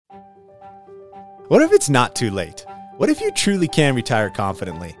What if it's not too late? What if you truly can retire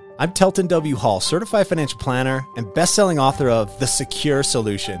confidently? I'm Telton W. Hall, certified financial planner and best-selling author of The Secure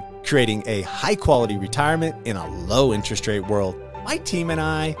Solution, creating a high-quality retirement in a low-interest rate world. My team and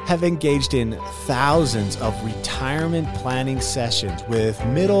I have engaged in thousands of retirement planning sessions with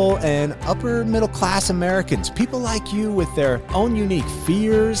middle and upper middle class Americans, people like you with their own unique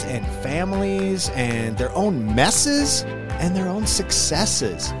fears and families and their own messes and their own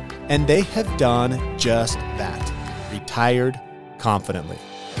successes. And they have done just that, retired confidently.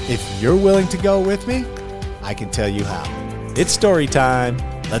 If you're willing to go with me, I can tell you how. It's story time.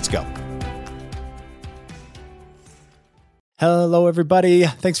 Let's go. Hello, everybody.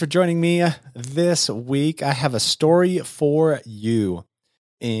 Thanks for joining me this week. I have a story for you.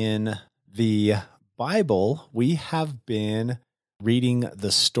 In the Bible, we have been reading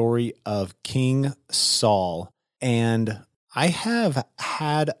the story of King Saul, and I have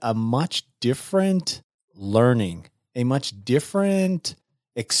had a much different learning, a much different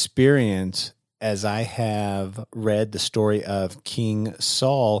experience as I have read the story of King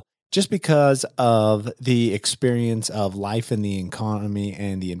Saul, just because of the experience of life in the economy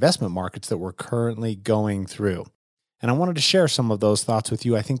and the investment markets that we're currently going through. And I wanted to share some of those thoughts with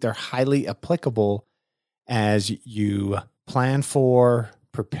you. I think they're highly applicable as you plan for,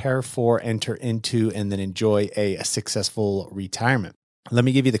 prepare for, enter into, and then enjoy a successful retirement. Let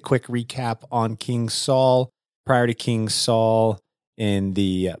me give you the quick recap on King Saul. Prior to King Saul, in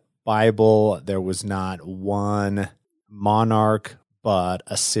the Bible, there was not one monarch, but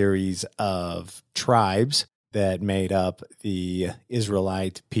a series of tribes that made up the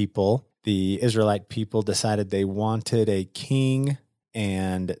Israelite people. The Israelite people decided they wanted a king,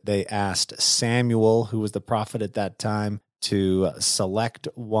 and they asked Samuel, who was the prophet at that time, to select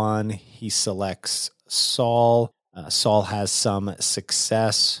one. He selects Saul. Saul has some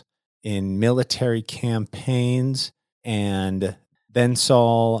success in military campaigns, and then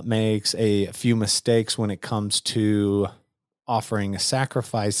Saul makes a few mistakes when it comes to offering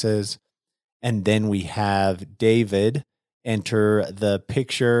sacrifices. And then we have David enter the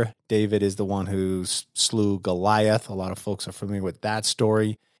picture. David is the one who slew Goliath. A lot of folks are familiar with that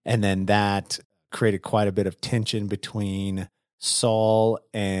story. And then that created quite a bit of tension between Saul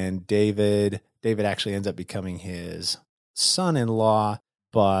and David. David actually ends up becoming his son-in-law,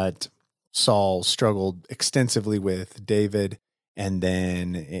 but Saul struggled extensively with David, and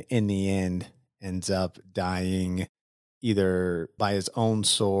then in the end ends up dying either by his own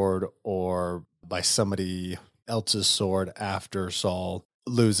sword or by somebody else's sword after Saul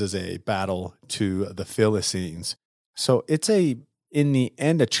loses a battle to the Philistines. So it's in the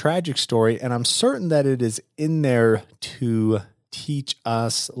end, a tragic story, and I'm certain that it is in there to teach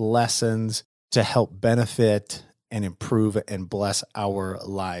us lessons to help benefit and improve and bless our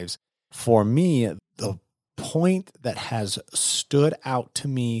lives. For me, the point that has stood out to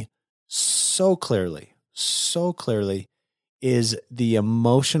me so clearly, is the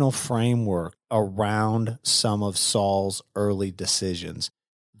emotional framework around some of Saul's early decisions.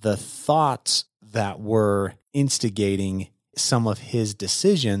 The thoughts that were instigating some of his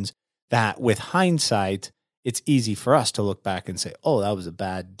decisions that, with hindsight, it's easy for us to look back and say, oh, that was a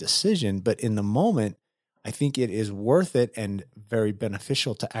bad decision. But in the moment, I think it is worth it and very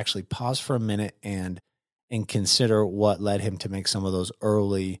beneficial to actually pause for a minute and consider what led him to make some of those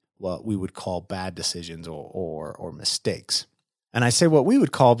early, what we would call bad decisions or mistakes. And I say what we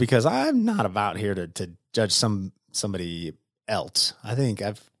would call because I'm not about here to judge somebody else. I think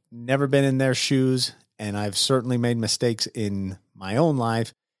I've never been in their shoes, and I've certainly made mistakes in my own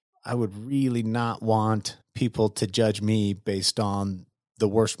life. I would really not want people to judge me based on the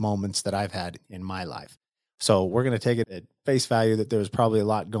worst moments that I've had in my life. So we're going to take it at face value that there's probably a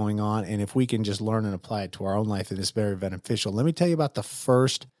lot going on, and if we can just learn and apply it to our own life, it is very beneficial. Let me tell you about the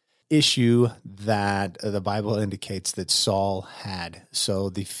first issue that the Bible indicates that Saul had. So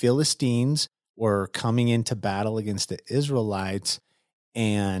the Philistines were coming into battle against the Israelites,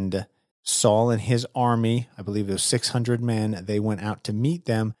 and Saul and his army, I believe it was 600 men, they went out to meet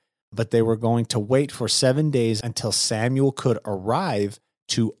them, but they were going to wait for 7 days until Samuel could arrive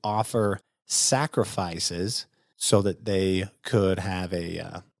to offer sacrifices so that they could have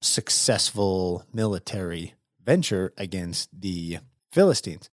a successful military venture against the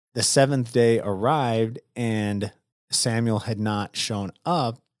Philistines. The seventh day arrived, and Samuel had not shown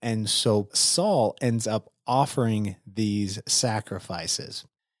up, and so Saul ends up offering these sacrifices,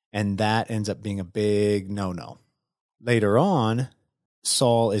 and that ends up being a big no-no. Later on,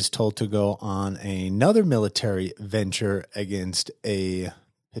 Saul is told to go on another military venture against a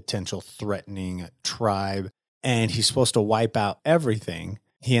potential threatening tribe, and he's supposed to wipe out everything.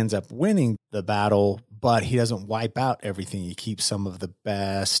 He ends up winning the battle, but he doesn't wipe out everything. He keeps some of the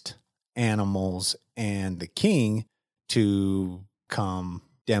best animals and the king to come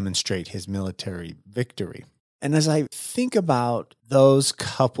demonstrate his military victory. And as I think about those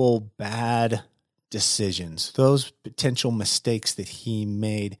couple bad decisions, those potential mistakes that he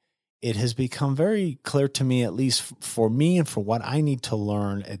made, it has become very clear to me, at least for me and for what I need to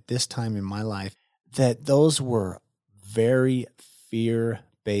learn at this time in my life, that those were very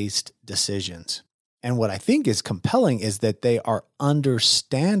fear-based decisions. And what I think is compelling is that they are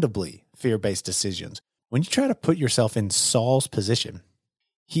understandably fear-based decisions. When you try to put yourself in Saul's position,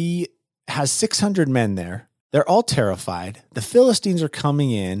 he has 600 men there. They're all terrified. The Philistines are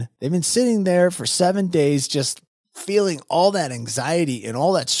coming in. They've been sitting there for 7 days, just feeling all that anxiety and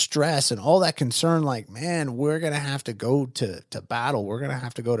all that stress and all that concern, like, man, we're going to have to go to battle. We're going to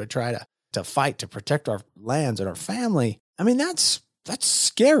have to go to try to fight to protect our lands and our family. I mean, that's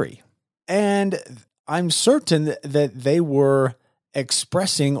scary. And I'm certain that they were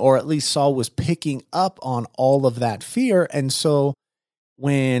expressing, or at least Saul was picking up on all of that fear. And so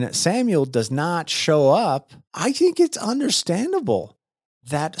when Samuel does not show up, I think it's understandable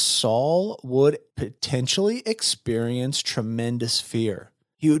that Saul would potentially experience tremendous fear.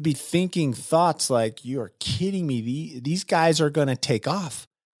 He would be thinking thoughts like, you are kidding me. These guys are going to take off.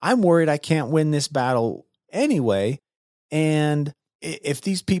 I'm worried I can't win this battle anyway. And if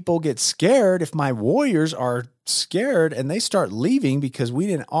these people get scared, if my warriors are scared and they start leaving because we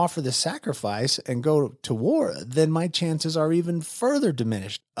didn't offer the sacrifice and go to war, then my chances are even further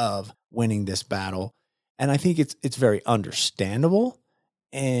diminished of winning this battle. And I think it's very understandable.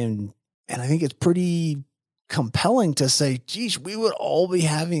 And I think it's pretty compelling to say, geez, we would all be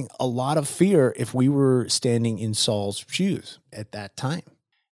having a lot of fear if we were standing in Saul's shoes at that time.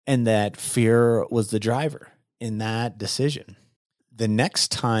 And that fear was the driver in that decision. The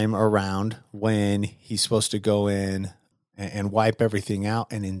next time around, when he's supposed to go in and wipe everything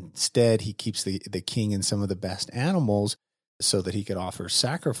out, and instead he keeps the king and some of the best animals so that he could offer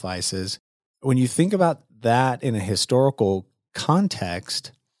sacrifices. When you think about that in a historical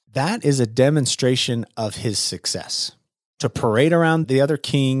context, that is a demonstration of his success. To parade around the other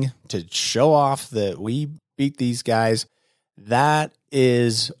king, to show off that we beat these guys, that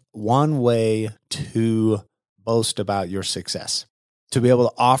is one way to boast about your success. To be able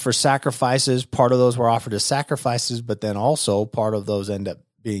to offer sacrifices, part of those were offered as sacrifices, but then also part of those end up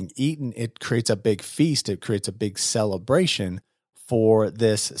being eaten. It creates a big feast. It creates a big celebration for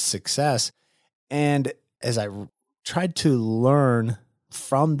this success. And as I tried to learn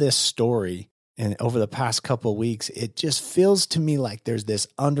from this story and over the past couple of weeks, it just feels to me like there's this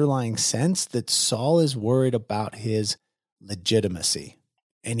underlying sense that Saul is worried about his legitimacy.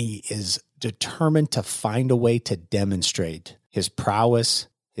 And he is determined to find a way to demonstrate his prowess,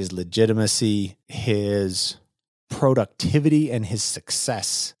 his legitimacy, his productivity, and his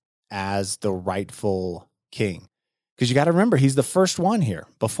success as the rightful king. Because you got to remember, he's the first one here.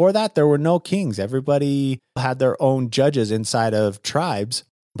 Before that, there were no kings. Everybody had their own judges inside of tribes,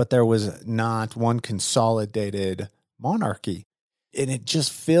 but there was not one consolidated monarchy. And it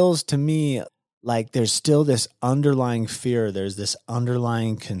just feels to me like there's still this underlying fear. There's this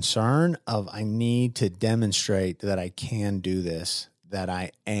underlying concern of, I need to demonstrate that I can do this, that I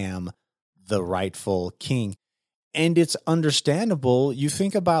am the rightful king. And it's understandable. You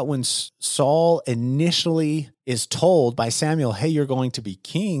think about when Saul initially is told by Samuel, hey, you're going to be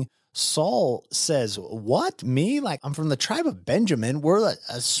king. Saul says, what, me? Like, I'm from the tribe of Benjamin. We're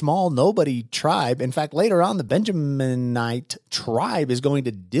a small nobody tribe. In fact, later on, the Benjaminite tribe is going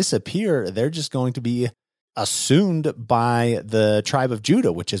to disappear. They're just going to be assumed by the tribe of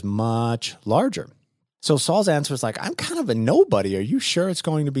Judah, which is much larger. So Saul's answer is like, I'm kind of a nobody. Are you sure it's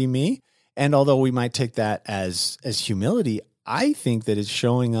going to be me? And although we might take that as humility, I think that it's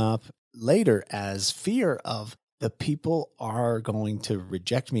showing up later as fear of, the people are going to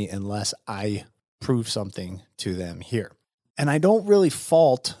reject me unless I prove something to them here. And I don't really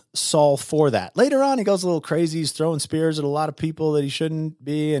fault Saul for that. Later on, he goes a little crazy. He's throwing spears at a lot of people that he shouldn't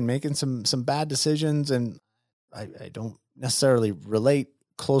be and making some bad decisions. And I don't necessarily relate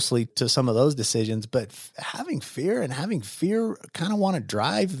closely to some of those decisions, but having fear kind of want to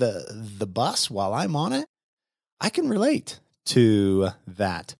drive the bus while I'm on it, I can relate to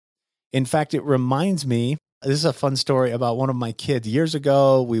that. In fact, it reminds me, this is a fun story about one of my kids. Years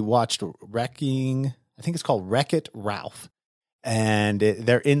ago, we watched I think it's called Wreck-It Ralph. And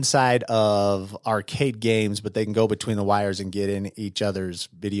they're inside of arcade games, but they can go between the wires and get in each other's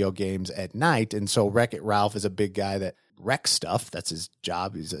video games at night. And so Wreck-It Ralph is a big guy that wrecks stuff. That's his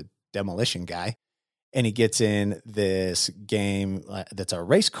job. He's a demolition guy. and he gets in this game that's a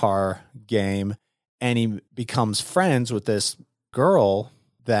race car game, and he becomes friends with this girl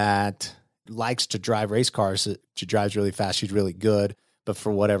that likes to drive race cars. She drives really fast. She's really good, but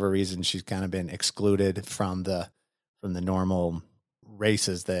for whatever reason, she's kind of been excluded from the normal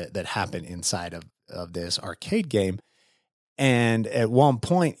races that happen inside of this arcade game. And at one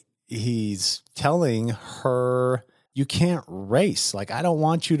point, he's telling her, you can't race. Like, I don't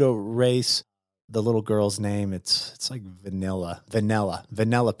want you to race. The little girl's name, it's like Vanellope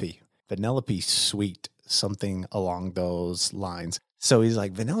Sweet, something along those lines. So he's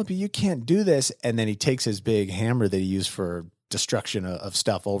like, Vanellope, you can't do this. And then he takes his big hammer that he used for destruction of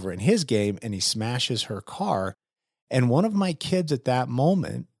stuff over in his game, and he smashes her car. And one of my kids at that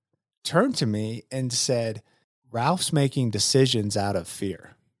moment turned to me and said, Ralph's making decisions out of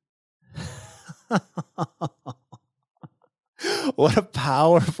fear. What a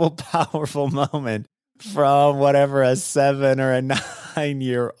powerful, powerful moment from whatever, a 7 or a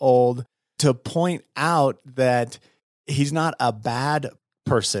 9-year-old, to point out that he's not a bad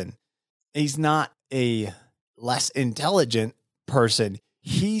person. He's not a less intelligent person.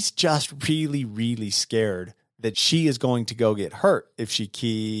 He's just really, really scared that she is going to go get hurt if she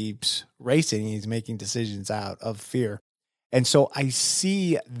keeps racing. He's making decisions out of fear. And so I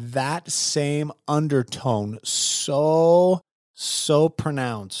see that same undertone so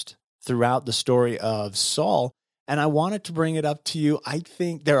pronounced throughout the story of Saul. And I wanted to bring it up to you. I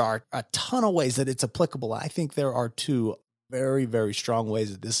think there are a ton of ways that it's applicable. I think there are 2 very, very strong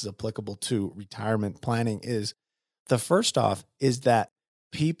ways that this is applicable to retirement planning. Is the first off is that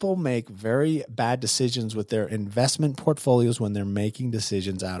people make very bad decisions with their investment portfolios when they're making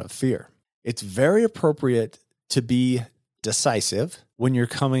decisions out of fear. It's very appropriate to be decisive when you're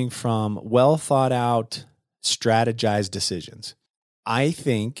coming from well thought out, strategized decisions. I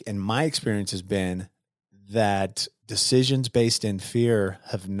think, and my experience has been, that decisions based in fear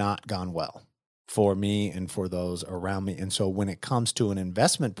have not gone well for me and for those around me. And so when it comes to an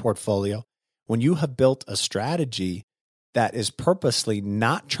investment portfolio, when you have built a strategy that is purposely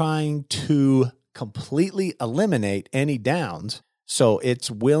not trying to completely eliminate any downs, so it's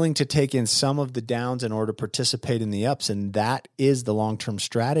willing to take in some of the downs in order to participate in the ups, and that is the long-term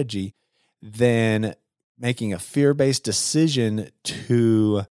strategy, then making a fear-based decision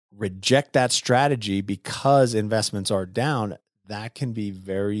to reject that strategy because investments are down, that can be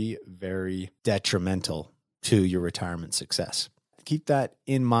very, very detrimental to your retirement success. Keep that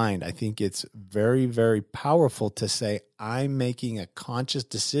in mind. I think it's very, very powerful to say, I'm making a conscious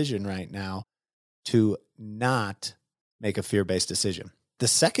decision right now to not make a fear-based decision. The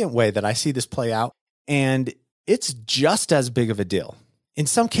second way that I see this play out, and it's just as big of a deal, in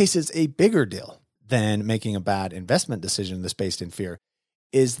some cases a bigger deal than making a bad investment decision that's based in fear,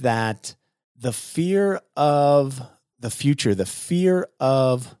 is that the fear of the future, the fear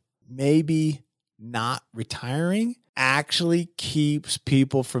of maybe not retiring, actually keeps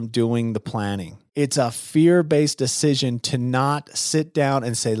people from doing the planning. It's a fear-based decision to not sit down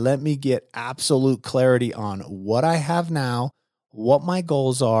and say, let me get absolute clarity on what I have now, what my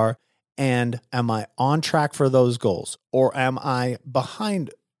goals are, and am I on track for those goals? Or am I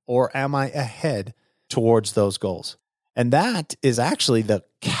behind, or am I ahead towards those goals? And that is actually the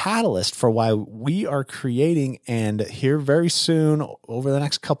catalyst for why we are creating, and here very soon, over the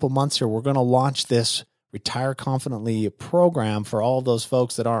next couple months here, we're going to launch this Retire Confidently program for all of those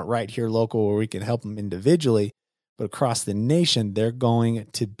folks that aren't right here local where we can help them individually, but across the nation, they're going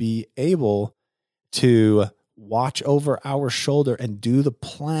to be able to watch over our shoulder and do the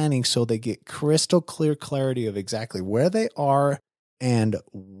planning so they get crystal clear clarity of exactly where they are and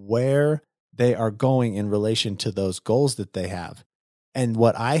where they are going in relation to those goals that they have. And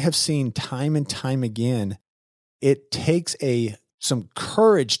what I have seen time and time again, it takes some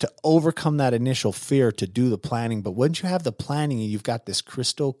courage to overcome that initial fear to do the planning. But once you have the planning and you've got this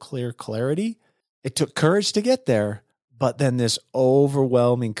crystal clear clarity, it took courage to get there, but then this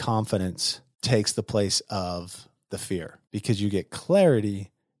overwhelming confidence takes the place of the fear because you get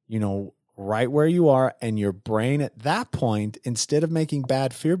clarity, right where you are, and your brain at that point, instead of making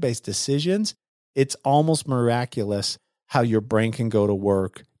bad fear-based decisions, it's almost miraculous how your brain can go to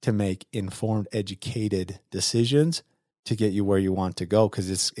work to make informed, educated decisions to get you where you want to go,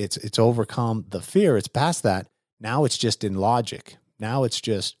 because it's overcome the fear. It's past that. Now it's just in logic. Now it's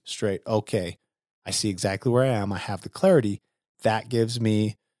just straight, okay, I see exactly where I am. I have the clarity. That gives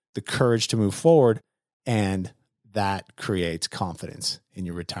me the courage to move forward, and that creates confidence in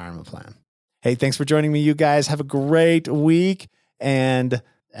your retirement plan. Hey, thanks for joining me, you guys. Have a great week and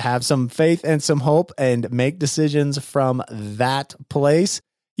have some faith and some hope and make decisions from that place.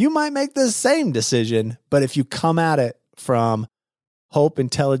 You might make the same decision, but if you come at it from hope,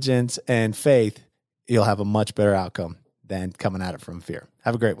 intelligence, and faith, you'll have a much better outcome than coming at it from fear.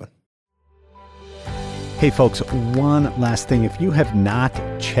 Have a great one. Hey folks, one last thing. If you have not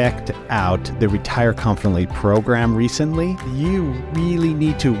checked out the Retire Confidently program recently, you really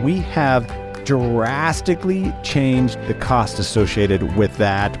need to. We have drastically changed the cost associated with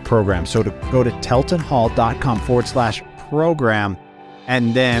that program. So to go to teltonhall.com/program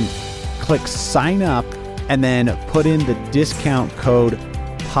and then click sign up and then put in the discount code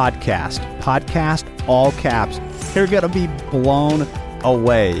podcast, all caps. You're going to be blown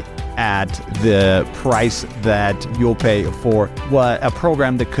away at the price that you'll pay for what a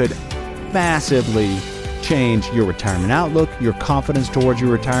program that could massively change your retirement outlook, your confidence towards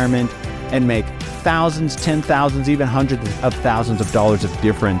your retirement, and make thousands, 10,000s, even hundreds of thousands of dollars of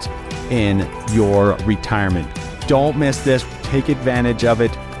difference in your retirement. Don't miss this. Take advantage of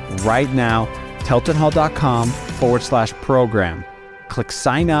it right now. teltonhall.com/program. Click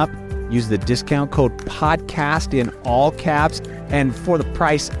sign up. Use the discount code podcast in all caps. And for the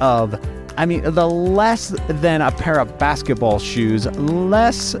price of, the less than a pair of basketball shoes,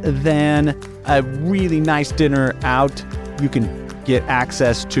 less than a really nice dinner out, you can get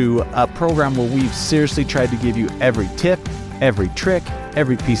access to a program where we've seriously tried to give you every tip, every trick,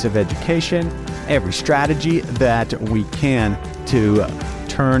 every piece of education, every strategy that we can to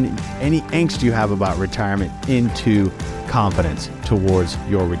turn any angst you have about retirement into confidence towards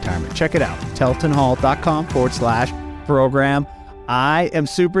your retirement. Check it out, teltonhall.com/program. I am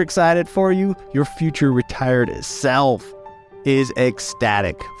super excited for you. Your future retired self is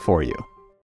ecstatic for you.